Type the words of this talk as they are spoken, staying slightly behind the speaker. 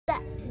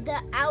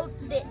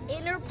The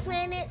inner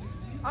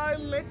planets are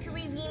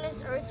Mercury,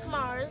 Venus, Earth,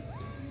 Mars,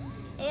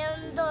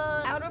 and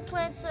the outer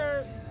planets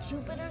are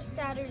Jupiter,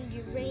 Saturn,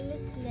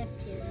 Uranus,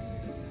 Neptune.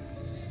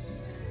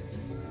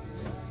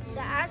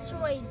 The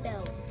asteroid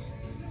belt.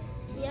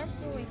 The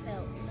asteroid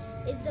belt.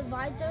 It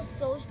divides our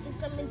solar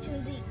system into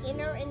the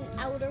inner and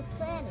outer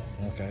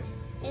planets. Okay.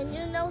 And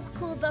you know what's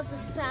cool about the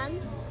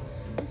sun?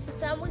 The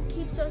sun what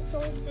keeps our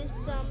solar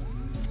system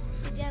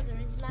together.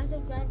 Its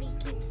massive gravity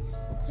keeps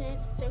the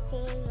planets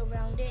circling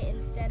around it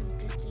instead of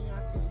drifting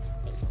off into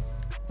space.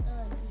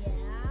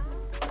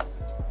 Yeah.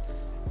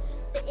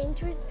 The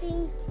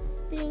interesting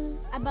thing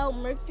about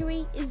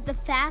Mercury is the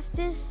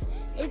fastest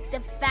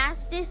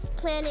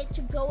planet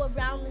to go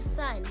around the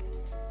sun.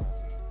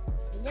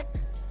 Yep.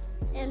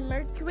 And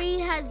Mercury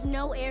has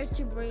no air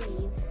to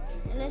breathe.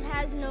 And it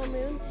has no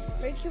moon.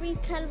 Mercury's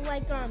kind of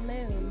like our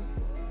moon.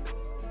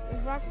 A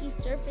rocky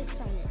surface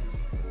on it.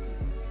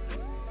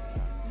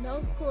 You know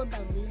what's cool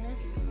about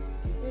Venus?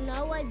 You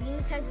know why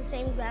Venus has the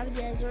same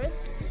gravity as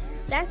Earth?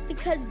 That's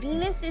because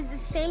Venus is the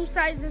same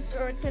size as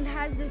Earth and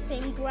has the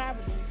same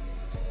gravity.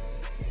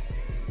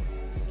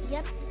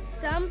 Yep.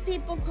 Some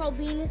people call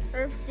Venus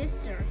Earth's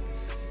sister.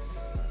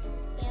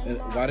 And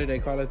why do they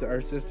call it the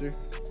Earth sister?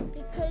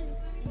 Because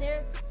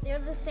they're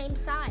the same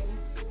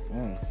size.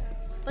 Oh.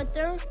 But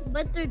they're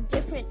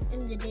different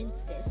in the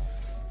density.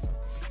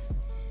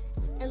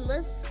 And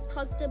let's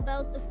talk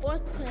about the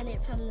fourth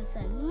planet from the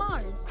sun,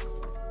 Mars.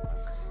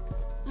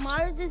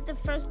 Mars is the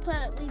first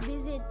planet we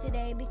visit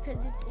today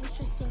because it's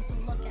interesting to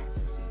look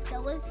at. So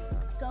let's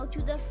go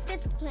to the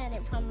fifth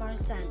planet from our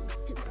sun.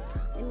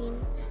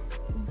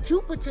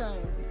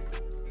 Jupiter.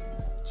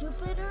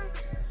 Jupiter,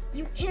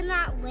 you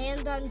cannot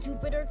land on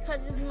Jupiter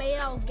because it's made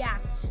out of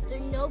gas.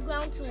 There's no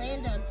ground to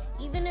land on.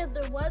 Even if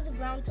there was a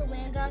ground to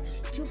land on,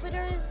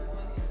 Jupiter is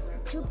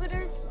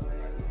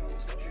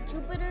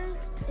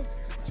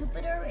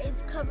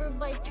covered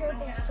by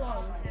terrible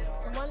storms.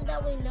 The one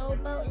that we know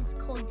about is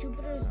called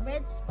Jupiter's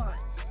red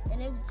spot,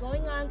 and it was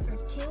going on for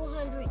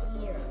 200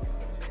 years.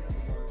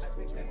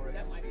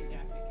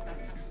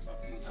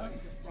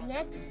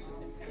 Next,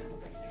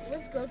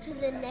 let's go to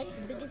the next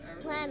biggest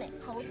planet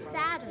called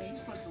Saturn.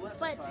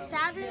 But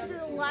Saturn's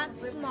a lot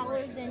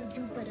smaller than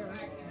Jupiter.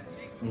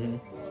 Mm-hmm.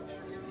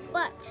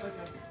 But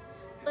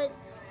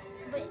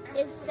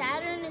if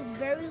Saturn is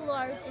very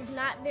large, it's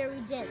not very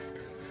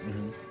dense.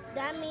 Mm-hmm.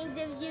 That means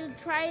if you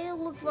try to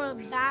look for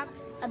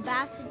a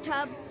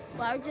bathtub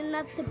large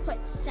enough to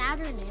put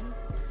Saturn in,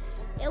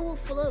 it will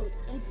float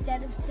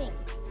instead of sink.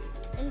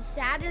 And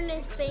Saturn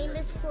is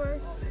famous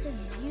for his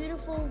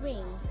beautiful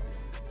rings.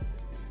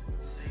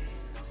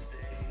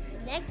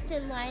 Next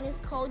in line is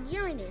called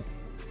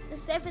Uranus, the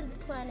seventh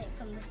planet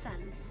from the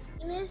sun.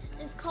 Uranus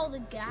is called a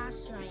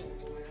gas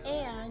giant,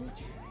 and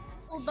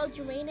about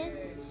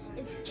Uranus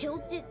is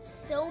tilted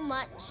so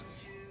much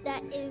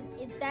that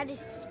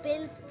it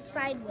spins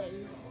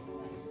sideways,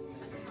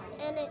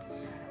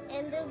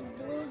 and there's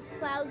blue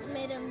clouds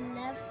made of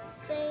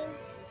methane,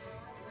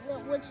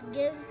 which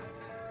gives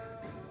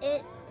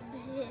it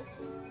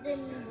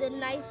the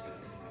nice.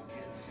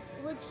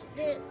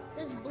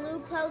 There's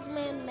blue clouds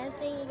made of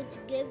methane, which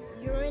gives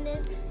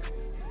Uranus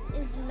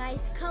its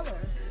nice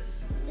color.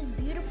 It's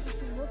beautiful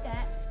to look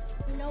at.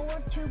 You know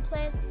what two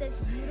planets that's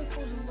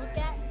beautiful to look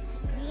at?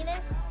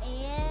 Venus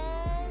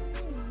and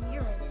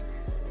Uranus.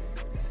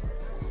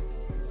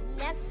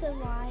 Next in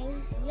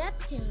line,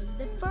 Neptune,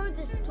 the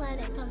furthest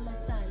planet from the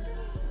sun,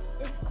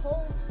 is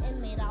cold and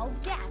made out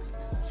of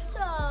gas.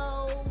 So,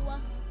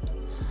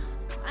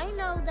 I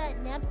know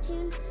that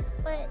Neptune,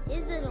 but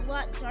isn't a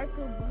lot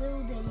darker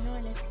blue than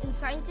Uranus, and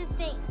scientists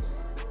think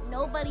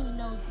nobody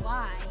knows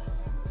why.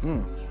 Bye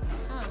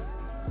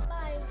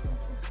and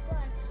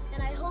subscribe,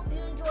 and I hope you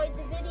enjoyed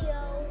the video.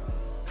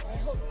 I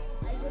hope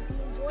you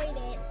enjoyed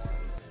it.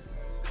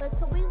 But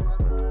could we